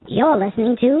You're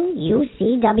listening to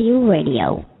UCW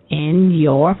Radio. In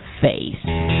your face.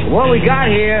 What we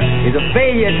got here is a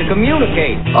failure to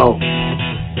communicate. Oh,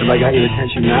 have I got your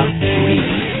attention now?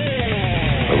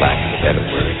 For lack of a better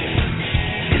word,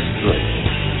 is good.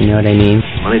 You know what I mean?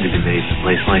 Money to be made in a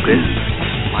place like this.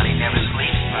 Money never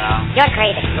sleeps, pal. You're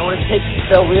crazy. You know what it takes to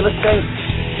sell real estate?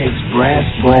 It takes brass.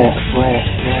 I'm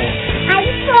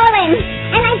falling,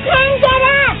 and I can't get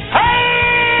up.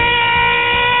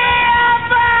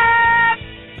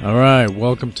 All right,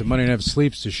 welcome to Money Never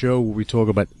Sleeps, the show where we talk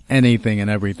about anything and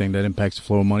everything that impacts the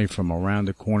flow of money from around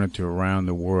the corner to around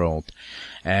the world.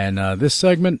 And this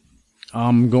segment,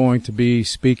 I'm going to be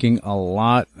speaking a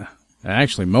lot,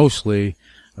 actually mostly,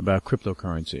 about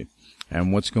cryptocurrency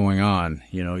and what's going on.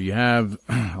 You know, you have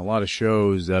a lot of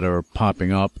shows that are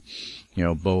popping up, you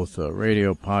know, both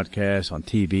radio, podcasts, on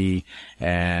TV,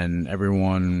 and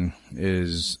everyone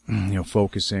is, you know,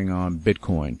 focusing on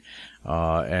Bitcoin.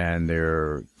 And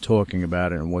they're talking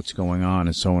about it and what's going on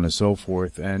and so on and so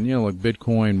forth. And, you know, like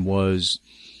Bitcoin was,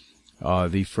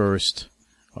 the first,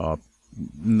 it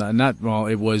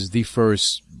was the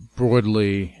first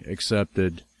broadly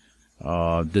accepted,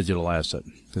 digital asset.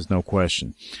 There's no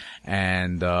question.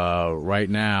 And, right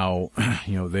now,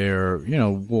 you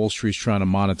know, Wall Street's trying to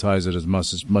monetize it as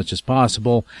much as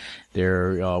possible.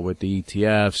 They're, with the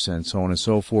ETFs and so on and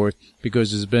so forth, because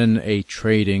there's been a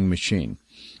trading machine.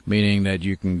 Meaning that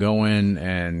you can go in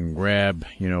and grab,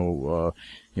 20,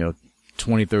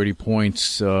 30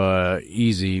 points,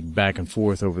 easy back and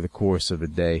forth over the course of a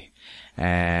day.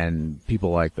 And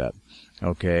people like that.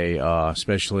 Okay,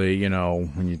 especially, you know,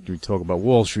 when you talk about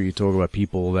Wall Street, you talk about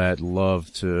people that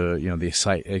love to, you know, the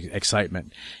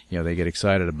excitement. You know, they get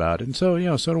excited about it. And so, you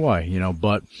know, so do I, you know,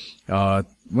 but, we're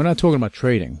not talking about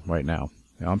trading right now.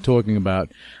 You know, I'm talking about,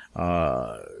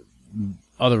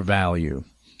 other value.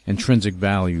 Intrinsic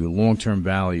value, long-term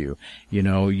value. You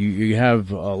know, you have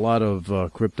a lot of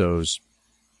cryptos,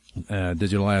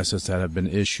 digital assets that have been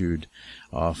issued,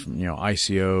 from, you know,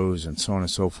 ICOs and so on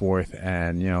and so forth.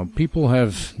 And, you know, people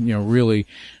have, you know, really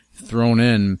thrown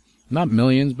in not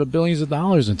millions, but billions of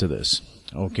dollars into this.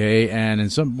 Okay. And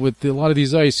with a lot of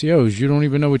these ICOs, you don't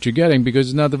even know what you're getting because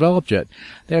it's not developed yet.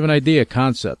 They have an idea,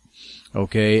 concept.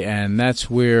 Okay. And that's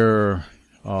where,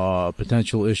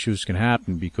 potential issues can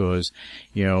happen because,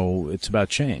 you know, it's about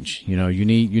change. You know, you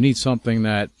need something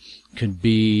that can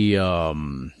be,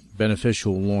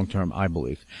 beneficial long term, I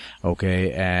believe.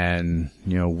 Okay. And,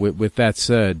 you know, with that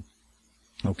said,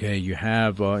 okay, you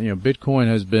have, Bitcoin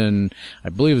has been, I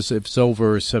believe it's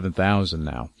over 7,000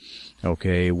 now.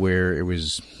 Okay, where it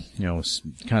was, you know,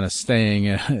 kind of staying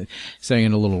in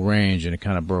a little range, and it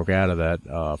kind of broke out of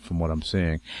that, from what I'm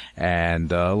seeing.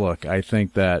 And, look, I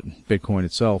think that Bitcoin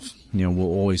itself, you know,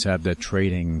 will always have that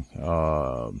trading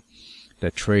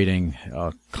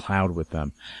cloud with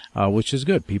them, which is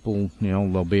good. People, you know,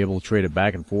 they'll be able to trade it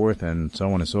back and forth and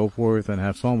so on and so forth and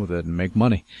have fun with it and make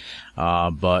money.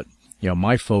 But, you know,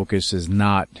 my focus is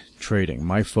not trading.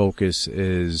 My focus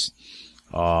is,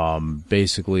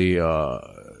 basically,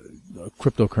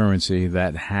 cryptocurrency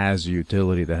that has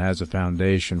utility, that has a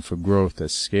foundation for growth,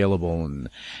 that's scalable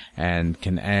and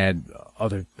can add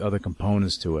other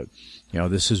components to it. You know,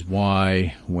 this is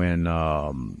why when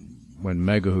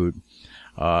Megahoot,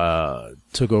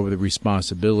 took over the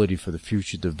responsibility for the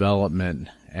future development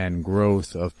and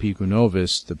growth of Pico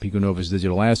Novus, the Pico Novus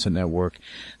Digital Asset Network,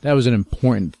 that was an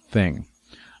important thing,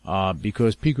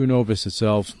 because Pico Novus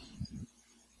itself,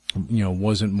 you know,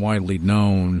 wasn't widely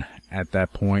known at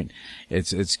that point.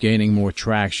 It's gaining more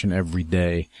traction every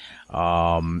day.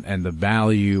 And the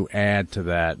value add to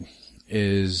that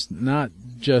is not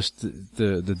just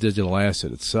the digital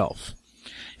asset itself.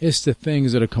 It's the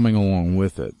things that are coming along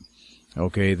with it.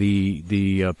 Okay,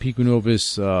 the Pico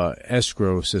Novus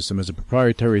escrow system is a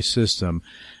proprietary system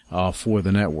for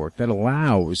the network that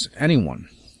allows anyone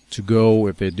to go,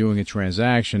 if they're doing a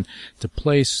transaction, to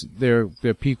place their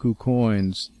Pico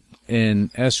coins in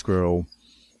escrow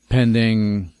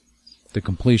pending the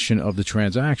completion of the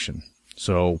transaction.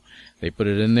 So they put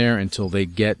it in there until they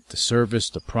get the service,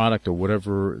 the product, or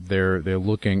whatever they're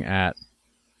looking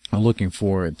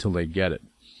for until they get it.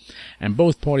 And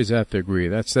both parties have to agree.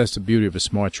 That's the beauty of a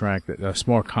smart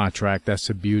contract. That's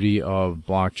the beauty of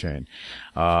blockchain.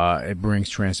 It brings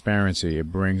transparency.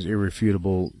 It brings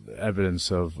irrefutable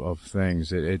evidence of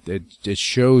things. It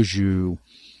shows you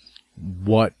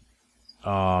what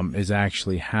is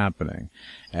actually happening.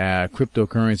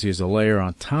 Cryptocurrency is a layer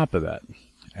on top of that.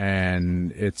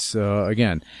 And it's,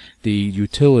 again, the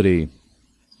utility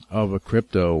of a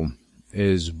crypto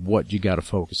is what you got to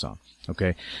focus on.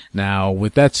 Okay. Now,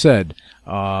 with that said,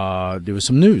 there was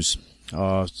some news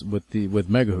with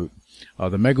Megahoot.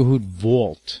 The Megahoot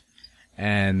Vault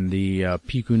and the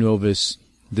Pico Novus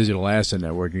Digital Asset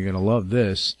Network. You're going to love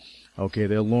this. Okay,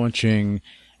 they're launching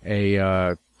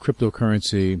a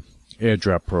cryptocurrency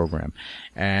airdrop program.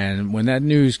 And when that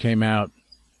news came out,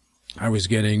 I was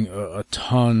getting a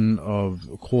ton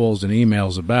of calls and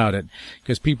emails about it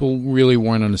because people really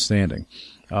weren't understanding.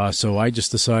 So I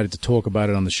just decided to talk about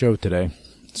it on the show today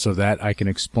so that I can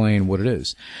explain what it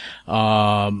is.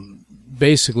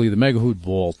 Basically, the Megahoot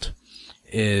Vault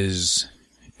is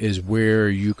where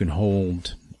you can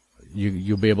hold,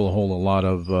 you'll be able to hold a lot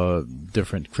of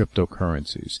different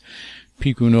cryptocurrencies.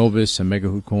 Pico Novus and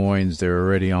Megahoot coins, they're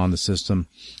already on the system.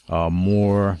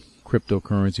 More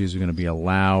cryptocurrencies are going to be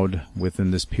allowed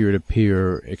within this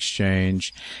peer-to-peer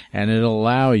exchange, and it'll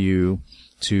allow you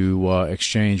to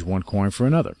exchange one coin for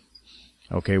another,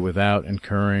 okay, without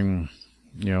incurring,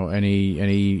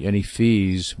 any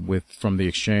fees from the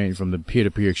exchange, from the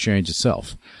peer-to-peer exchange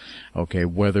itself. Okay,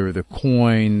 whether the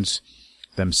coins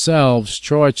themselves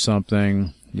charge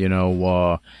something, every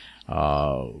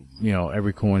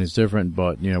coin is different,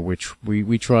 but which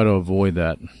we try to avoid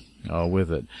that with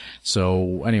it.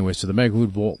 So anyway, so the Megahoot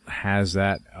Vault has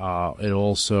that. It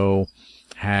also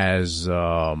has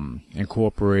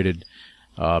incorporated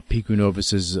Pico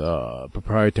Novus's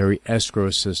proprietary escrow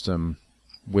system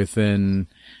within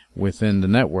the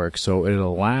network. So it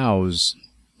allows,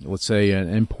 let's say, an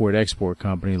import-export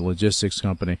company, logistics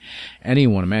company,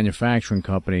 anyone, a manufacturing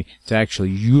company, to actually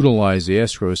utilize the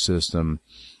escrow system,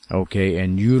 okay,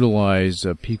 and utilize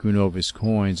Pico Novus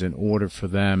coins in order for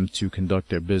them to conduct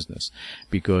their business,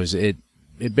 because it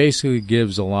basically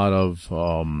gives a lot of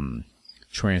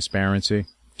transparency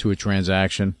to a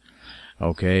transaction,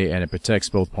 okay, and it protects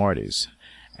both parties.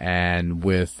 And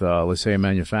with, let's say, a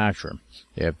manufacturer,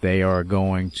 if they are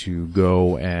going to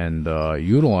go and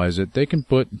utilize it, they can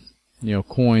put,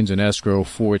 coins in escrow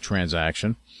for a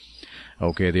transaction.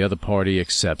 Okay, the other party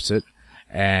accepts it,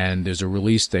 and there's a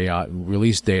release date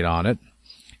on it.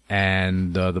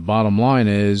 And the bottom line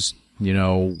is,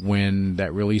 when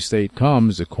that release date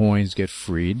comes, the coins get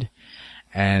freed,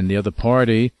 and the other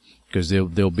party, because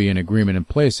there'll be an agreement in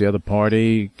place, the other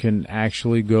party can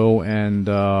actually go and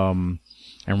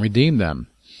redeem them.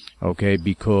 Okay,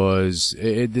 because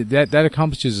that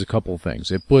accomplishes a couple of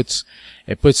things. It puts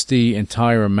the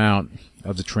entire amount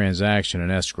of the transaction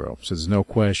in escrow, so there's no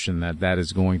question that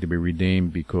is going to be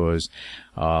redeemed, because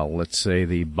let's say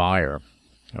the buyer,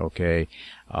 okay,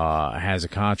 has a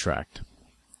contract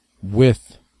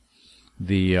with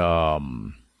the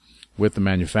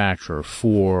manufacturer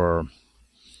for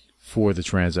the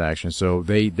transaction, so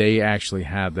they actually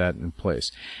have that in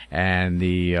place, and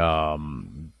the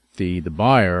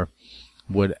buyer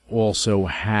would also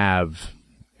have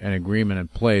an agreement in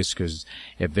place, because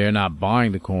if they're not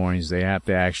buying the coins, they have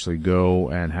to actually go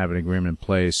and have an agreement in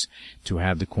place to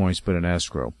have the coins put in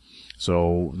escrow.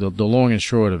 So the long and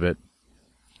short of it,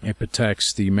 it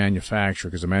protects the manufacturer,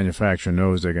 because the manufacturer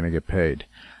knows they're going to get paid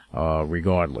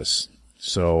regardless.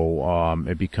 So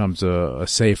it becomes a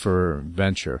safer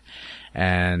venture.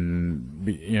 And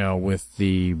with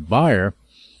the buyer,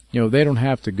 they don't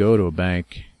have to go to a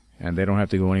bank, and they don't have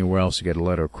to go anywhere else to get a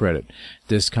letter of credit.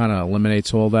 This kind of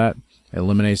eliminates all that. It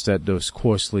eliminates those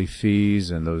costly fees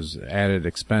and those added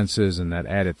expenses and that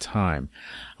added time.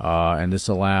 And this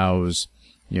allows,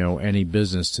 any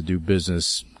business to do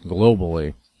business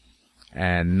globally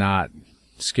and not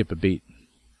skip a beat.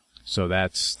 So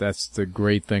that's the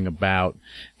great thing about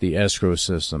the escrow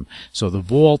system. So the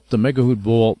vault, the Megahoot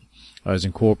Vault, is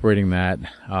incorporating that.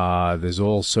 There's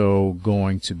also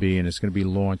going to be, and it's going to be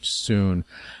launched soon,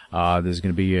 there's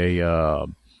going to be a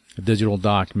digital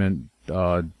document,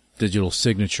 digital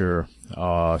signature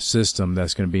system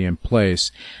that's going to be in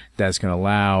place that's going to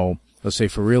allow, let's say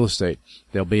for real estate,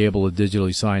 they'll be able to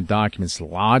digitally sign documents,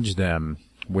 lodge them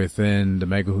within the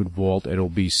Megahoot Vault. It'll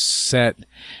be set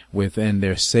within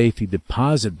their safety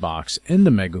deposit box in the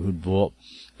Megahoot Vault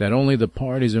that only the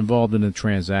parties involved in the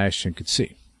transaction could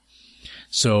see.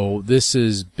 So this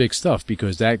is big stuff,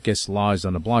 because that gets lodged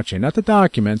on the blockchain. Not the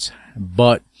documents,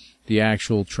 but the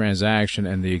actual transaction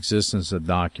and the existence of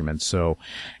documents. So,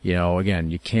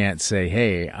 again, you can't say,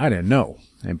 hey, I didn't know,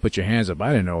 and put your hands up.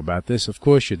 I didn't know about this. Of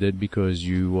course you did, because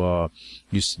you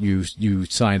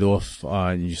signed off,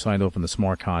 you signed off on the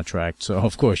smart contract. So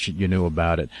of course you knew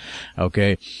about it.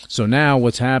 Okay. So now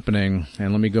what's happening,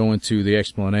 and let me go into the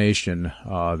explanation,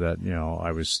 that,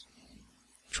 I was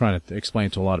trying to explain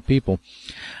to a lot of people,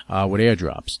 with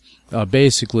airdrops.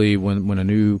 Basically, when a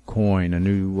new coin, a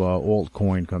new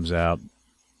altcoin comes out,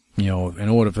 in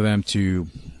order for them to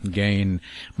gain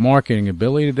marketing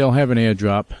ability, they'll have an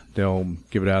airdrop. They'll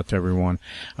give it out to everyone.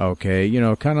 Okay.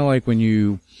 Kind of like when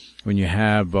you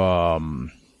had,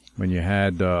 hard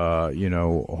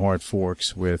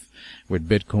forks with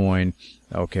Bitcoin.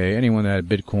 Okay. Anyone that had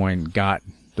Bitcoin got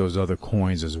those other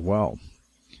coins as well.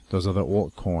 Those other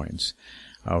altcoins.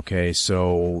 Okay.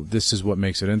 So this is what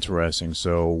makes it interesting.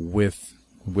 So with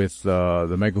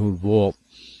the Megahood Vault,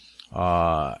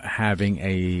 having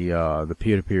the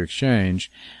peer-to-peer exchange,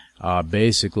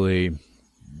 basically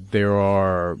there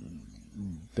are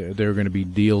going to be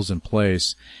deals in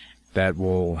place that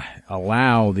will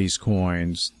allow these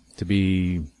coins to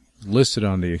be listed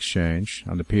on the exchange,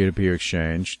 on the peer-to-peer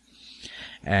exchange,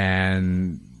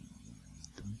 and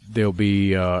there'll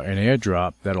be an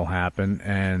airdrop that'll happen,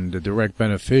 and the direct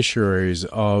beneficiaries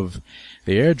of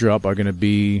the airdrop are going to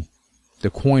be the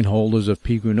coin holders of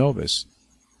Pico Novus.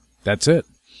 That's it.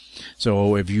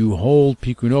 So if you hold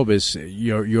Pico Novus,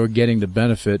 you're getting the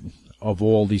benefit of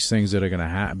all these things that are going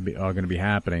to be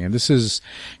happening, and this is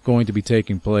going to be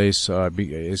taking place.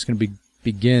 It's going to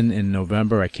begin in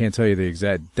November. I can't tell you the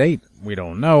exact date. We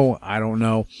don't know. I don't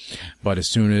know, but as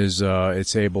soon as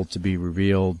it's able to be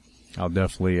revealed, I'll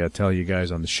definitely tell you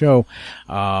guys on the show.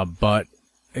 But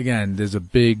again, there's a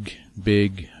big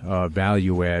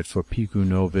value add for Pico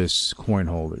Novus coin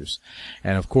holders,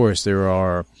 and of course there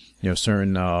are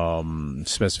certain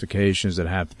specifications that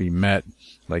have to be met.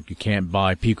 Like you can't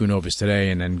buy Pico Novus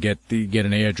today and then get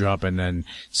an airdrop and then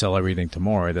sell everything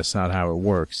tomorrow. That's not how it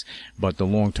works. But the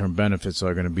long-term benefits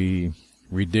are going to be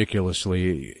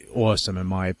ridiculously awesome, in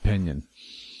my opinion.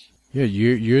 Yeah,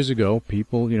 years ago,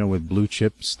 people, with blue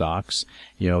chip stocks,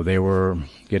 they were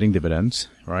getting dividends,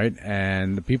 right?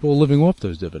 And the people were living off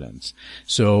those dividends.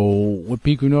 So what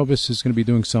Pico Novus is going to be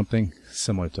doing something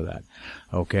similar to that.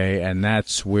 Okay. And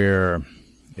that's where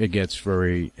it gets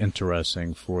very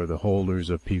interesting for the holders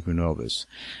of Pico Novus.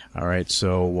 All right.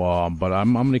 So, but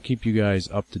I'm going to keep you guys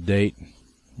up to date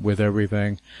with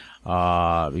everything,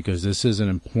 because this is an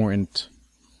important,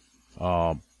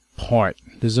 part.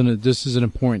 This is an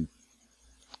important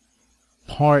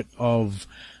part of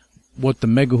what the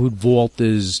Megahood Vault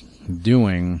is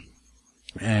doing,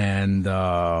 and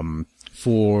again,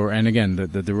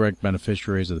 the direct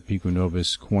beneficiaries of the Pico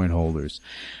Novus coin holders.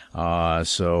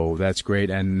 So that's great.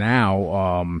 And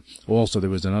now, also there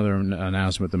was another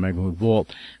announcement at the Megahood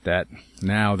Vault that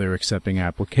now they're accepting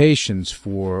applications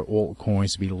for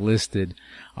altcoins to be listed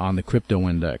on the crypto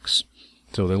index.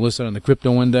 So they're listed on the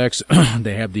crypto index.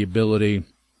 They have the ability,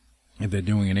 if they're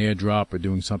doing an airdrop or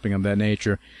doing something of that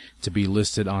nature, to be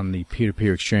listed on the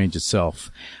peer-to-peer exchange itself.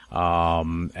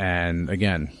 And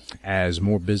again, as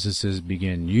more businesses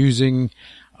begin using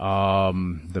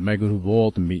the Megahood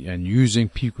Vault and using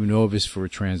Pico Novus for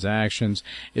transactions,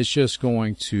 it's just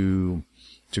going to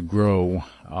grow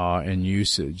in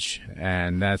usage,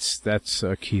 and that's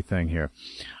a key thing here,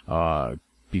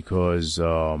 because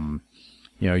a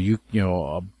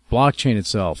blockchain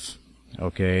itself,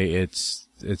 okay, it's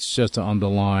just an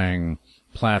underlying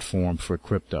platform for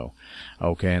crypto.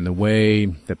 Okay. And the way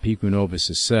that Pico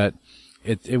Novus is set,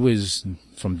 it was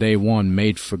from day one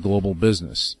made for global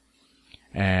business,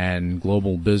 and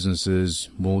global businesses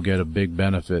will get a big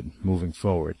benefit moving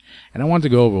forward. And I wanted to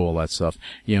go over all that stuff.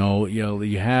 You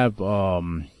have,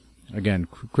 again,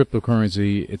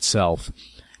 cryptocurrency itself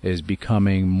is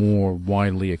becoming more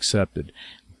widely accepted.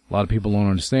 A lot of people don't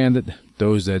understand it.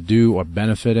 Those that do are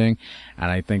benefiting,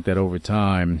 and I think that over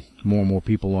time, more and more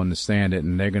people understand it,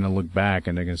 and they're going to look back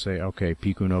and they're going to say, okay,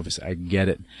 Pico Novus, I get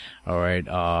it. All right,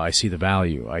 I see the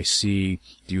value. I see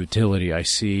the utility. I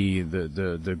see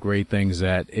the great things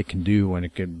that it can do, and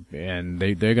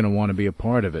they're going to want to be a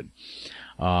part of it.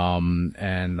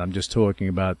 And I'm just talking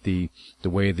about the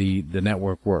way the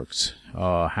network works,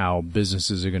 how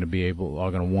businesses are going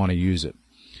to want to use it.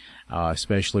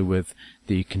 Especially with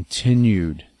the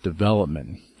continued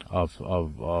development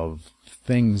of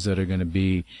things that are going to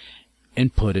be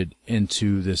inputted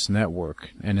into this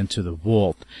network and into the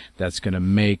vault, that's going to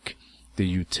make the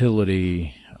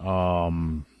utility,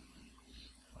 I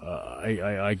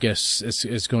guess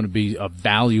it's going to be a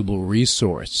valuable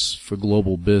resource for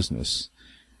global business.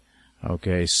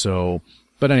 Okay, so,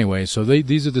 but anyway, so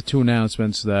these are the two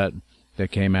announcements that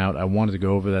came out. I wanted to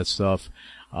go over that stuff.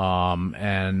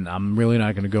 And I'm really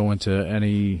not going to go into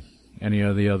any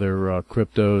of the other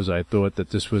cryptos. I thought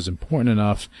that this was important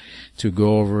enough to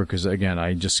go over, because again,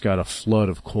 I just got a flood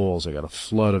of calls, I got a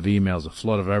flood of emails, a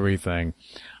flood of everything,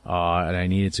 and I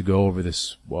needed to go over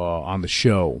this on the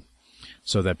show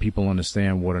so that people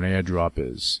understand what an airdrop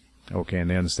is. Okay, and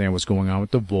they understand what's going on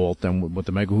with the vault and with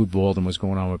the Mega Hoot Vault and what's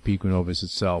going on with Pico Novus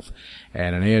itself.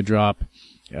 And an airdrop,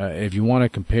 if you want to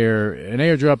compare, an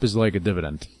airdrop is like a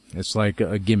dividend. It's like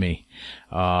a gimme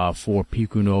for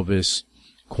Pico Novus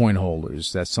coin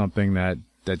holders. That's something that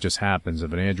just happens.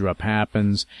 If an airdrop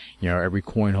happens, every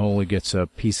coin holder gets a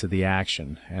piece of the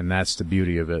action, and that's the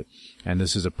beauty of it. And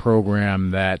this is a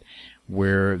program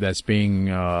that's being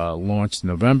launched in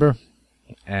November,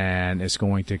 and it's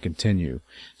going to continue.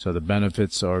 So the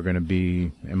benefits are going to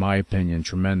be, in my opinion,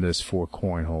 tremendous for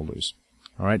coin holders.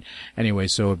 All right. Anyway,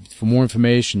 so for more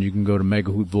information, you can go to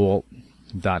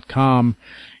megahootvvault.com.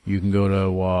 You can go to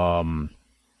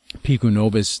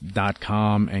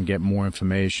piconovus.com and get more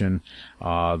information.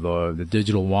 The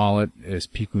digital wallet is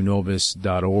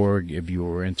piconovus.org if you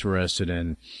are interested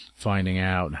in finding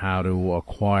out how to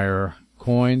acquire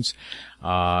coins.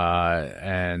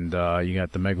 And you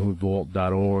got the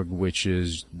megahootvvault.org, which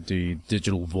is the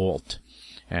digital vault.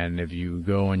 And if you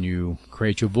go and you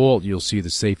create your vault, you'll see the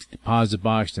safety deposit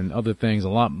box and other things. A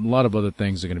lot of other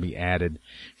things are going to be added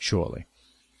shortly.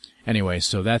 Anyway,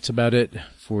 so that's about it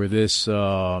for this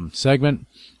segment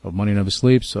of Money Never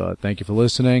Sleeps. Thank you for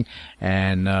listening.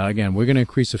 And again, we're going to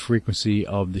increase the frequency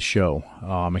of the show.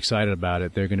 I'm excited about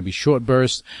it. They're going to be short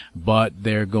bursts, but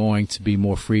they're going to be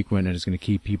more frequent, and it's going to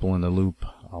keep people in the loop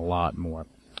a lot more.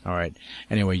 All right.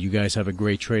 Anyway, you guys have a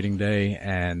great trading day,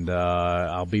 and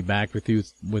I'll be back with you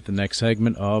with the next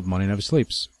segment of Money Never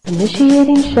Sleeps.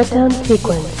 Initiating shutdown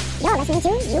sequence. You're listening to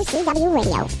UCW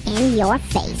Radio. In your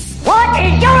face. What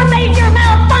is your major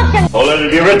malfunction? So let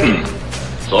it be written.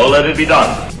 So let it be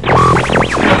done.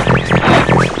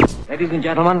 Ladies and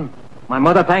gentlemen, my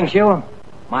mother thanks you,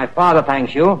 my father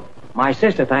thanks you, my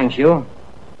sister thanks you,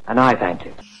 and I thank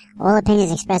you. All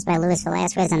opinions expressed by Luis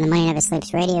Velazquez on the Money Never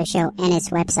Sleeps radio show and its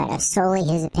website are solely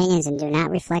his opinions and do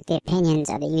not reflect the opinions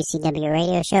of the UCW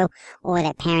radio show or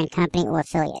their parent company or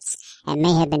affiliates, and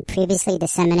may have been previously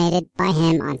disseminated by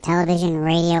him on television,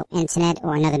 radio, internet,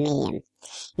 or another medium.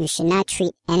 You should not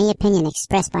treat any opinion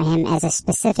expressed by him as a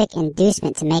specific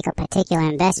inducement to make a particular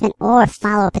investment or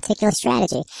follow a particular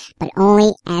strategy, but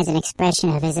only as an expression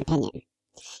of his opinion.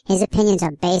 His opinions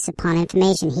are based upon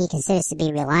information he considers to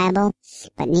be reliable,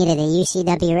 but neither the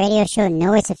UCW radio show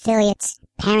nor its affiliates,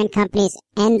 parent companies,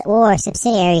 and or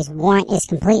subsidiaries warrant its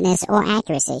completeness or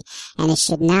accuracy, and it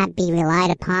should not be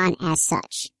relied upon as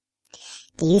such.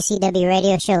 The UCW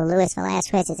radio show, Luis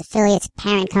Velazquez, its affiliates,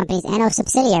 parent companies, and or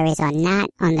subsidiaries are not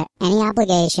under any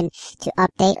obligation to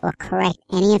update or correct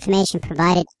any information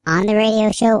provided on the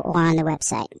radio show or on the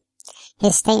website.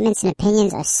 His statements and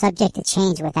opinions are subject to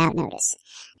change without notice.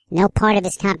 No part of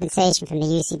his compensation from the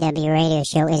UCW radio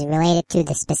show is related to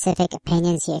the specific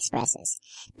opinions he expresses.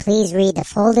 Please read the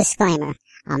full disclaimer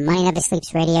on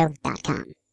MoneyNeverSleepsRadio.com.